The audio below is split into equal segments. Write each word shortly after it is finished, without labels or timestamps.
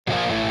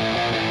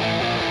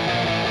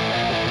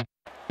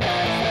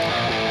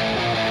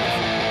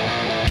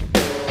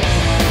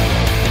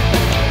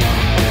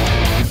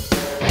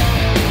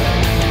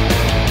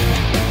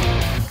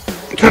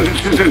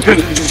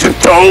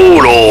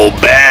Total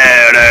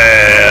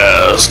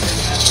badass.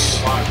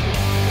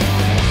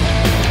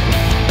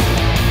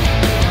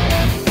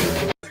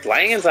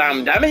 Playing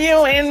some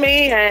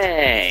WNBA.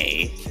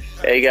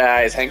 Hey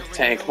guys, Hank the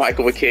Tank,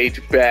 Michael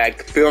McCage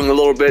back, feeling a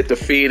little bit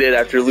defeated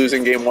after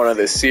losing game 1 of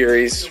this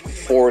series,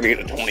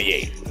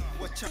 40-28.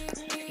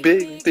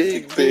 Big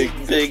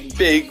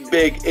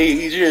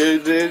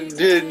Asian.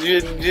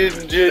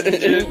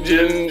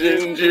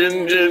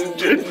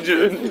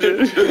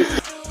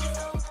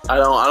 I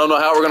don't know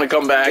how we're gonna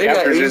come back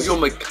after Angel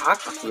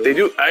McCockfrey. They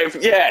do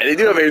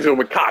have Angel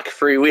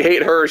McCockfrey. We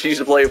hate her. She used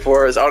to play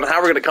for us. I don't know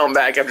how we're gonna come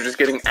back after just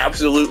getting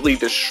absolutely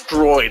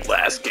destroyed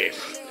last game.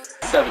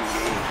 7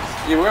 games.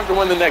 Yeah, we're gonna have to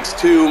win the next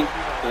 2.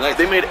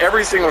 They made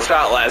every single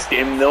shot last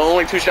game. The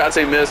only 2 shots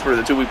they missed were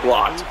the 2 we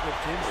blocked.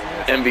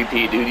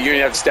 MVP, dude. You're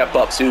gonna have to step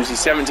up, Susie.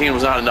 17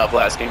 was not enough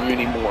last game. You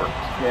need more.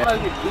 Yeah.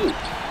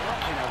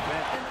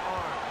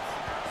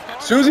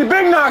 Susie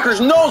Big Knockers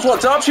knows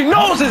what's up. She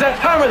knows it's that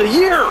time of the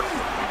year.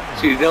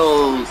 She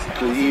knows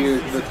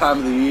the time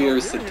of the year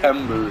is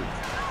September.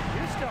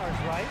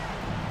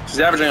 She's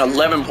averaging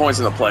 11 points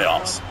in the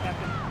playoffs.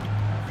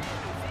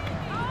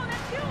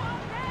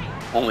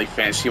 Only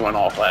fan, she went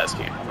off last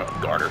game. I'm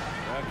gonna guard her.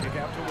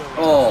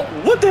 Oh,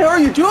 what the hell are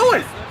you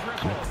doing?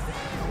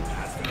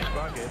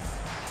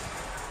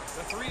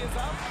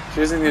 She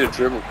doesn't need a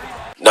dribble.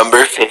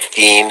 Number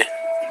 15,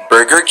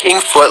 Burger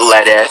King foot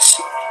lettuce.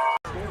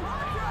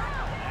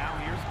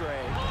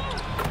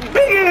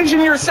 Big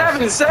Asian, you're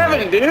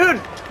 7'7", dude.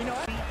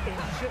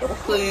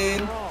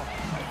 clean.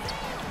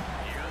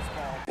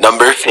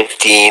 Number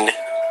 15,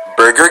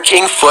 Burger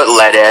King foot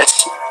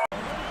lettuce.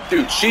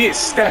 Dude, she is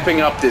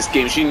stepping up this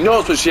game. She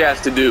knows what she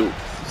has to do.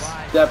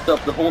 Stepped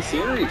up the whole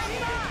series.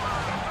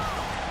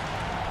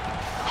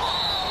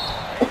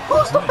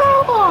 Who's the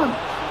foul on?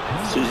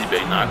 Susie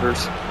Big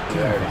Knockers.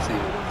 Yeah, I already see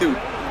it. Dude,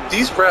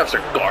 these refs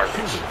are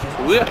garbage.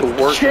 We have to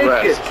work the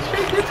refs.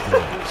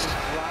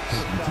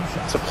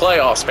 It's a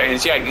playoffs,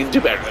 fans. Yeah, you can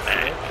do better than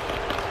that.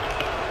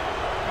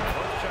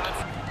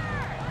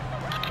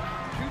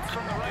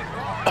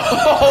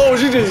 Oh,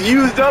 she just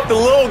used up the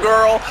little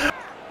girl.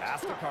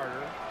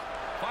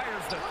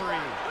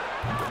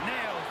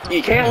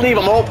 You can't leave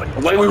them open.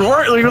 Like we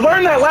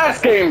learned that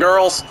last game,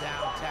 girls.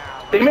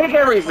 They make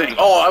everything.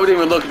 Oh, I wouldn't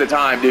even look at the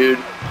time, dude.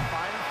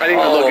 I didn't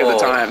even look at the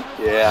time.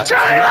 Yeah.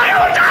 Johnny,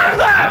 time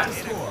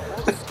left.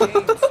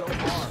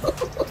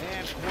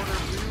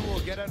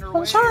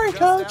 I'm sorry,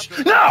 Coach.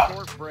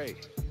 No.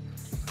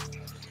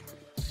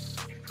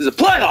 This is the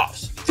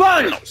playoffs,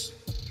 finals.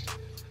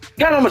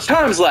 Got how much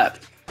time's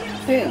left?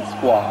 Dance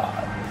squad.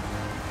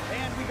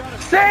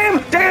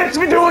 Same dance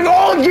we've been doing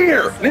all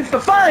year. And it's the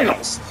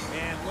finals.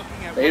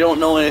 They don't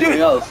know anything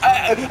else.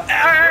 I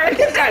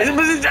get that,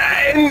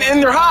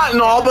 and they're hot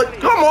and all, but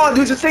come on,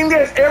 dude, it's the same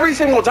dance every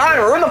single time.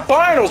 We're in the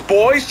finals,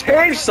 boys.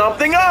 Change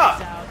something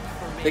up.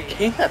 They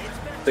can't.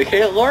 They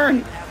can't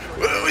learn.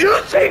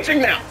 You're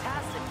teaching now.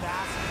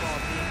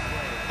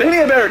 They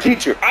need a better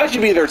teacher. I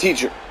should be their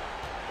teacher.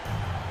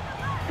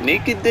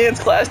 Naked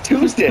Dance Class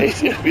Tuesday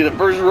is going to be the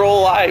first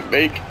role I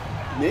make.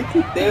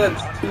 Naked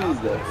Dance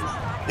Tuesdays.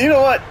 You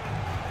know what?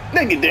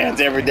 Naked Dance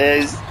every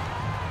days.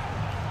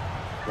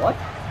 What?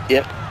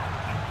 Yep.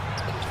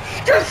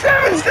 You're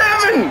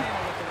 7'7".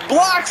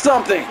 Block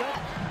something.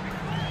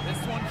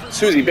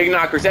 Susie Big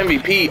Knockers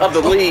MVP of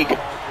the league.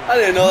 I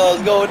didn't know that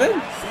was going in.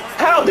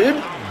 How,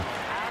 dude?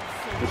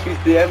 She's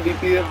the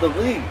MVP of the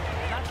league.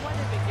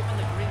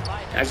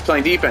 And she's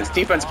playing defense.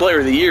 Defense player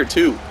of the year,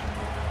 too.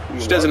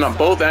 She does it on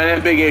both, and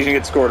then Big Asian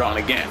gets scored on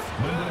again.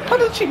 How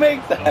did she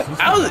make that?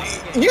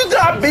 You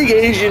thought Big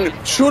Asian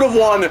should have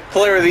won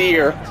player of the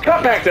year.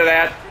 Cut back to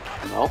that.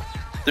 No.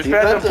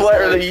 Defensive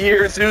player of the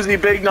year, Susie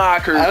Big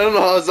Knockers. I don't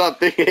know how it's not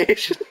Big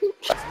Asian.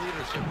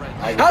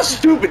 How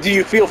stupid do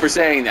you feel for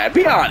saying that?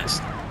 Be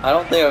honest. I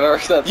don't think I've ever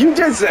said that. You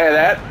did say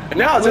that, and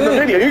now it's in the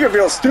video. You're going to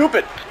feel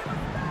stupid.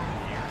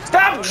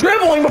 Stop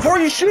dribbling before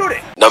you shoot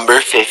it. Number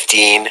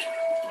 15,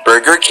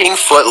 Burger King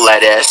foot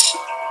lettuce.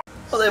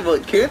 Oh, they have a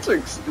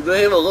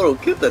they have a little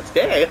kid that's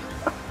gay.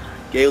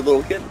 Gay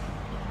little kid.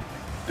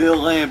 Bill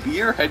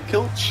Lambier, head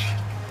coach.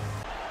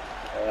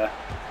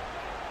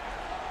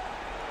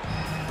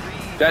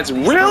 That's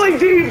really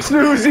deep,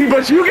 Susie,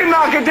 but you can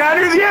knock it down.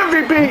 You're the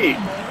MVP.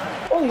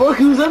 Oh, look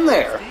who's in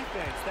there.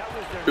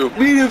 Who?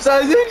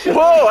 Medium-sized Asian.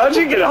 Whoa, how'd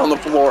you get on the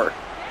floor?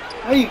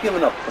 How are you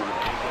giving up for it?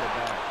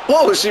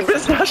 Whoa, she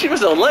missed a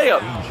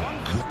layup.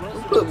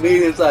 Let's put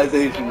medium-sized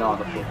Asian on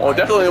the floor. Oh,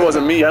 definitely it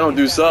wasn't me. I don't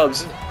do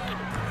subs.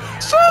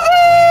 Susie!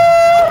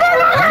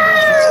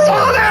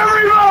 On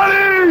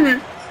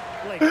everybody!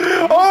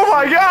 Oh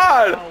my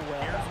god!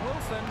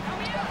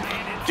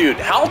 Dude,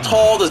 how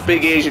tall does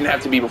Big Asian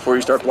have to be before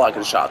you start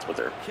blocking shots with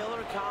her?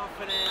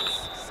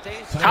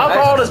 How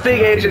tall does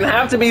Big Asian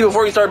have to be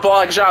before you start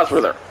blocking shots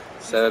with her?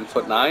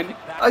 7'9".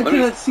 I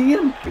can't see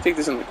him. Let me take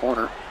this in the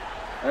corner.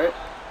 Alright.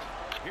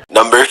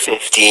 Number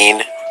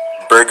 15,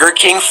 Burger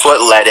King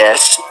foot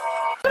lettuce.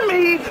 Let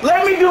me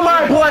do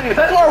my play.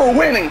 That's why we're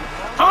winning.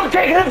 I'm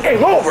taking this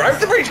game over. I have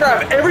to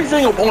retry every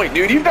single point,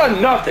 dude. You've done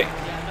nothing.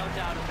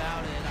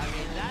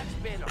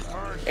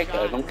 Hey,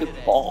 guy, don't get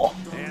the ball.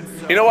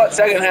 You know what?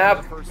 Second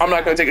half, I'm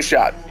not going to take a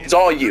shot. It's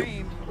all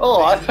you.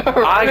 Oh,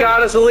 I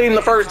got us the lead in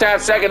the first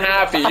half. Second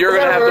half, you're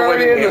going to have to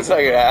win in the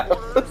second half.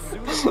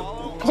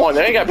 Come on,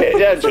 they ain't got to pay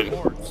attention.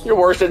 You're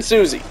worse than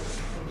Susie.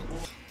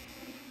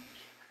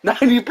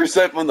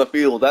 90% from the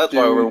field. That's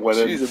why we're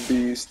winning. She's a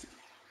beast.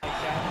 All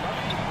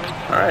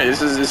right,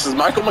 this is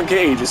Michael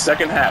McCage's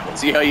second half.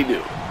 Let's see how you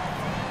do.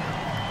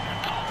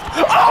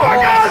 Oh my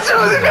God,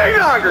 Susie Big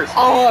Knockers!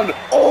 On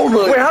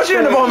only. Wait, how'd she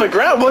end up on the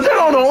ground? Was it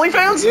on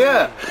OnlyFans?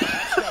 Yeah.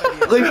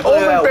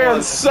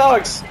 OnlyFans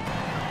sucks.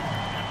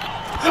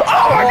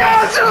 Oh my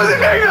God, Susie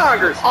Big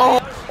Knockers!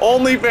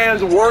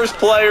 OnlyFans worst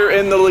player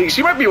in the league.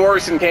 She might be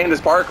worse than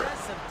Candace Parker.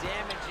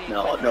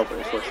 No,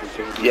 nobody's worse than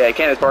Candace. Yeah,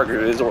 Candace Parker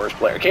is the worst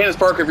player. Candace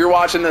Parker, if you're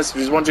watching this,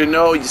 we just want you to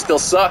know you still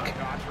suck.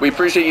 We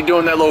appreciate you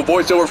doing that little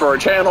voiceover for our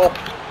channel,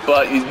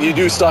 but you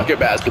do suck at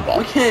basketball.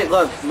 We can't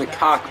let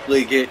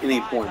McCockley get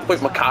any points. Wait,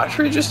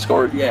 McCoskey just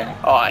scored? Yeah.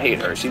 Oh, I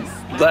hate her. She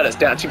let us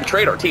down. She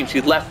betrayed our team.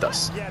 She left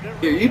us.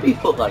 Here, you be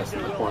put lettuce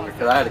in the corner,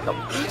 because I had a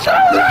couple.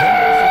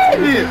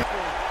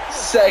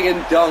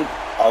 Second dunk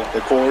of the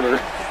quarter.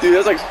 Dude,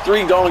 that's like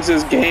 3 dunks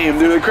this game.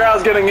 Dude, the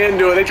crowd's getting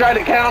into it. They tried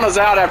to count us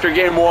out after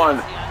game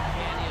 1.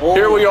 Oh.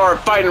 Here we are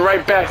fighting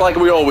right back like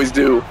we always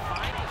do.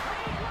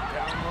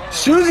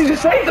 Susie,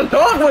 just take the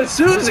dunk with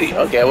Susie.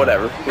 Okay,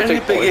 whatever. We'll Any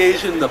take big points.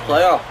 Asian in the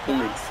playoff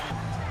points.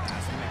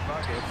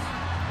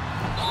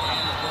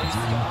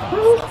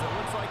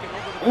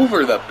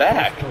 Over the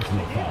back.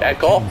 Bad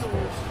call.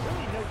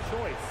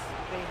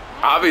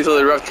 Obviously,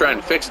 the ref's trying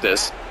to fix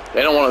this.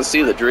 They don't want to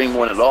see the dream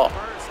win at all.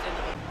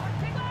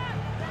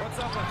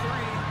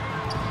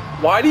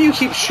 Why do you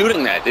keep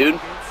shooting that, dude?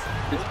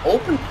 It's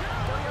open.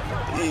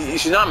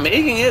 She's not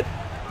making it.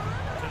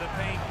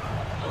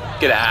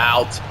 Get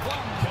out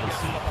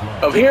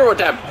of here with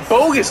that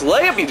bogus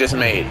layup you just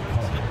made.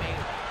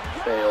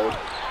 Failed.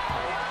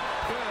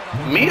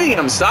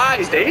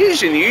 Medium-sized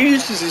Asian. You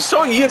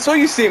so used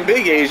to seeing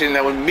big Asian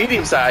that when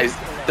medium-sized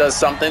does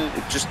something,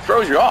 it just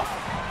throws you off.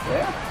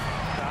 Yeah.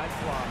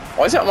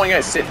 Why is that one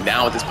guy sitting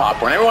down with his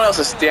popcorn? Everyone else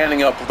is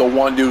standing up with the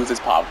one dude with his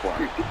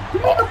popcorn.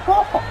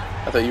 Oh.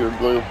 I thought you were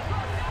blue.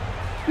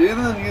 You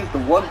didn't use the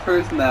one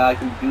person that I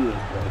can do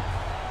this with.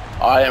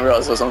 Oh, I didn't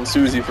realize I was on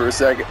Susie for a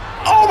second.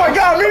 Oh my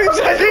God,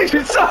 medium-sized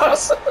Asian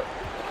sucks!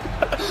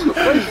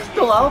 Why is he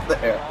still out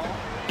there?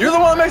 You're the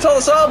one that makes all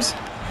the subs?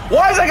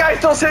 Why is that guy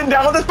still sitting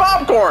down with his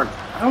popcorn?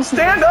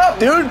 Stand up,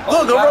 dude.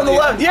 Look, over on the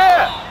left.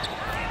 Yeah!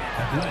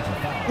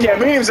 Yeah,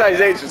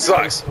 medium-sized Asian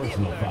sucks.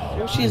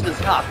 She's the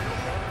top.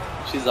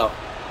 She's a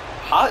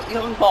hot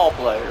young ball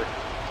player.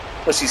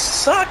 But she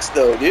sucks,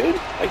 though, dude.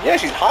 Like, yeah,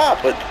 she's hot,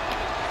 but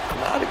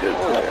not a good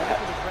player.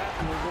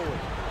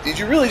 Did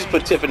you really just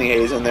put Tiffany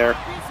Hayes in there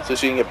so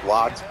she can get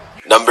blocked?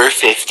 Number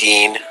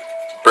 15,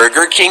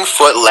 Burger King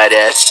foot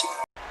lettuce.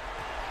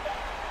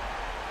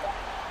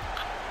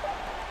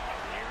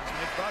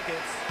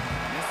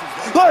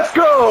 Let's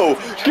go!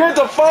 Get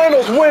the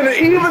finals win and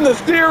even the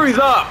series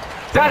up!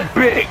 That's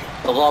big!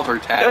 I love her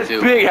That's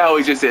tattoo. big how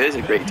he just did.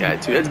 That's a great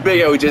tattoo. That's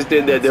big how he just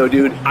did that, though,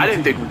 dude. I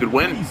didn't think we could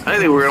win. I didn't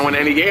think we were going to win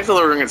any games. I thought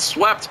we were going to get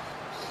swept.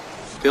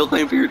 Field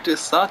claim for your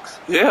just sucks.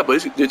 Yeah, but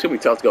it's going to be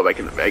tough to go back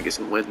into Vegas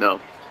and win, though.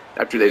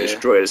 After they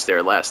destroyed us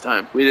there last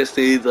time. We just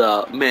need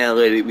the man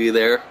lady to be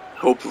there.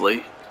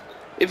 Hopefully.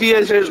 If you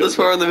guys made it this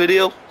far in the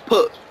video,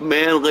 put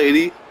man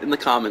lady in the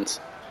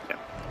comments. Yeah.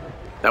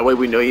 That way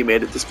we know you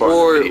made it this far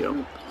Or in the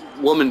video.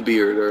 woman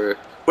beard or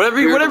Whatever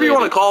you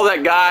want to call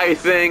that guy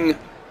thing.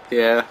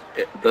 yeah.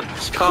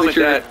 Just comment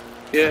that.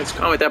 Yeah, just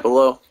comment that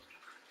below.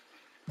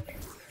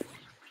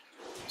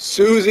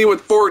 Susie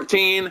with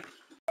 14.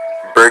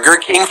 Burger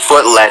King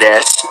foot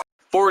lettuce.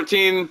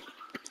 14.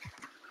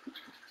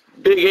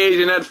 Big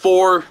Asian had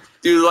 4.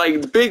 Dude,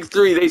 like the big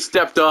 3, they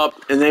stepped up,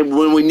 and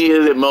when we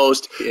needed it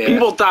most. Yeah.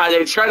 People thought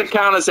they'd try to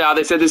count us out.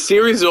 They said the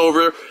series is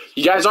over.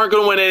 You guys aren't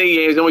going to win any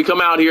games. And we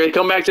come out here, they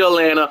come back to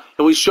Atlanta,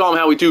 and we show them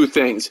how we do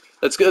things.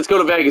 Let's go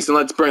to Vegas and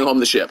let's bring home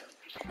the ship.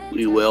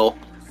 We will.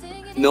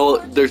 No,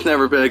 there's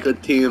never been a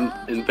good team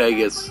in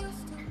Vegas.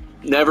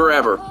 Never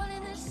ever.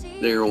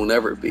 There will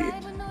never be.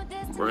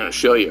 We're going to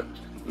show you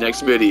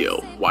next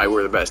video why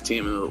we're the best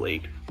team in the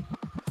league.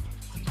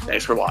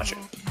 Thanks for watching.